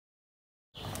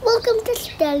Welcome to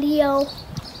Steleo.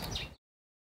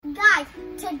 Guys,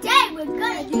 today we're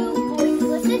gonna do boys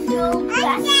versus girls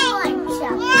best slime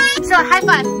challenge. So high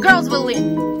five, girls will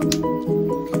win.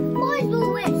 Boys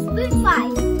will win, spoon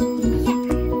fight.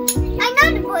 Yeah. I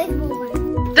know the boys will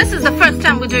win. This is the first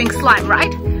time we're doing slime,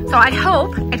 right? So I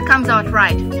hope it comes out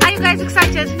right. Are you guys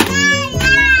excited? No.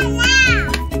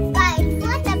 Guys,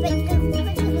 what's up with the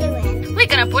glue in? We're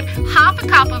gonna put half a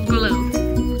cup of glue.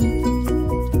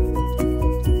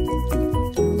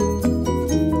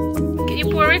 Can you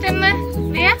pour it in there?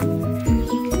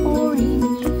 Pouring.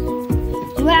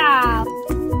 Wow.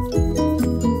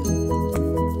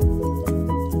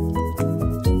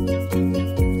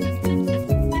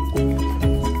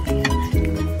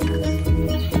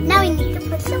 Now we need to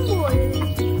put some water.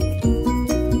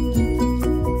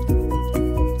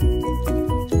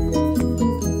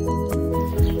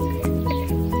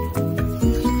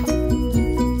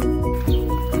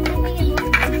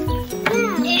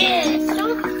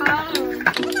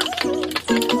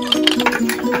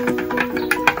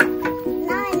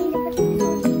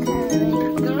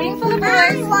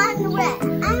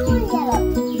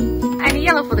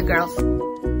 Yellow for the girls.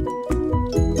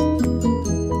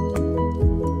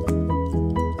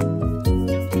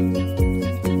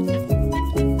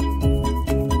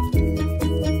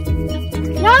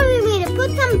 Now we need to put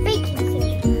some baking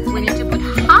soda. We need to put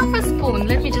half a spoon.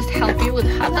 Let me just help you with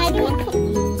half a spoon.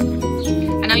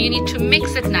 And now you need to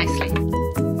mix it nicely.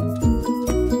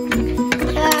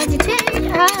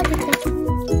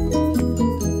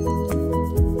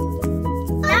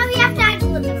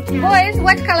 Boys,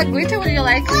 what color glitter would you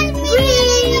like?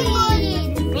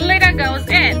 Green! Glitter goes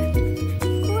in.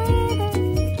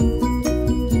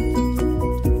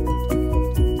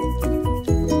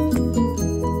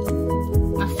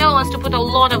 Now Stella wants to put a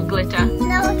lot of glitter.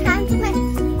 Now it's time to mix.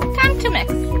 Time to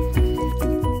mix.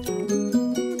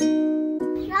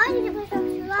 Now I need to put some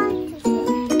saline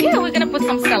solution. Yeah, we're gonna put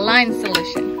some saline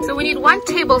solution. So we need 1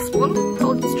 tablespoon.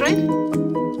 Hold it straight.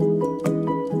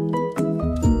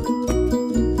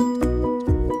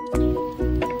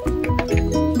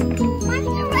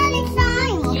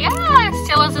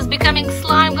 Becoming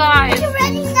slime, guys. It's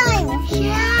already slime.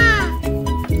 Yeah.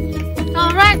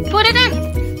 All right, put it in.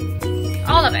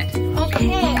 All of it.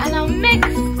 Okay, and now mix.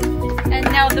 And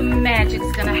now the magic's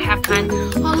gonna happen.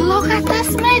 Oh, look at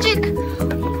this magic.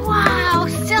 Wow,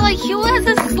 Stella, you have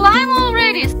the slime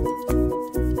already.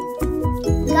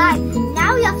 Guys,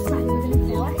 now we have slime. We're gonna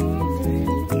fill our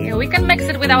hands. Yeah, we can mix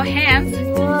it with our hands.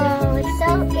 Whoa, it's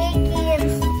so icky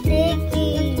and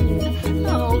sticky.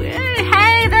 Oh,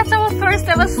 hey, that's our first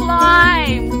ever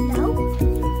slime. No?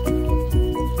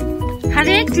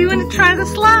 Honey, do you want to try the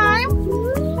slime?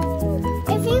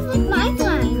 It feels like my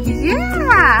slime.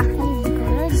 Yeah.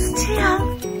 Still.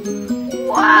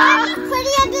 Wow. It's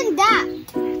prettier than that.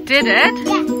 Did it?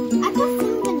 Yeah, I put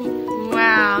food in it.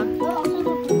 Wow.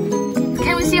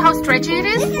 Can we see how stretchy it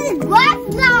is? This is grass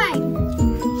slime.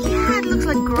 Yeah, it looks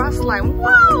like grass slime.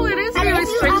 Wow, it is very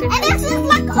stretchy. And this is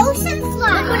like ocean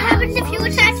slime. Look what happens if you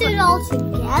attach it all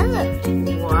together.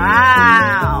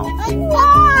 Wow. Like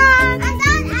what? And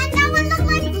that one looks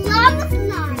like lava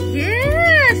slime.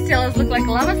 Yeah, Stella's look like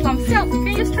lava slime. Stella, can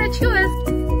you stretch yours?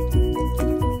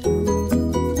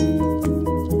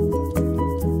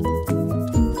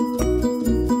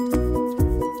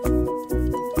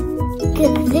 Look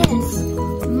at this.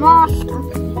 Monster.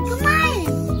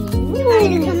 Come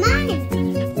on. Come on.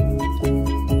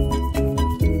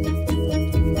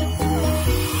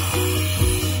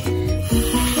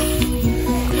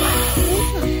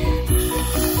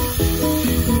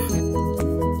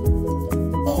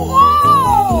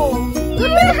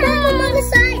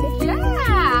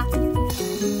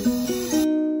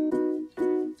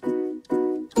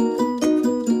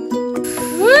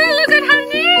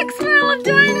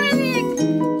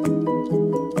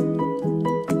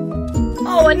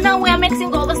 Oh, and now we are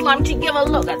mixing all the slime together.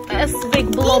 Look at this big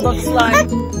blob of slime.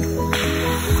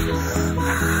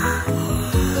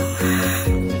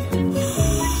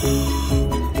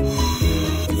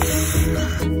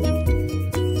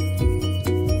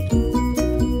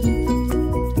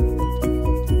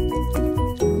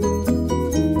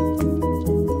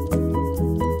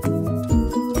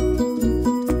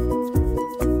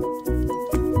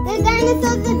 The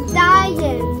dinosaurs are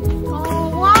dying. Oh,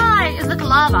 why? Is it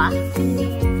lava?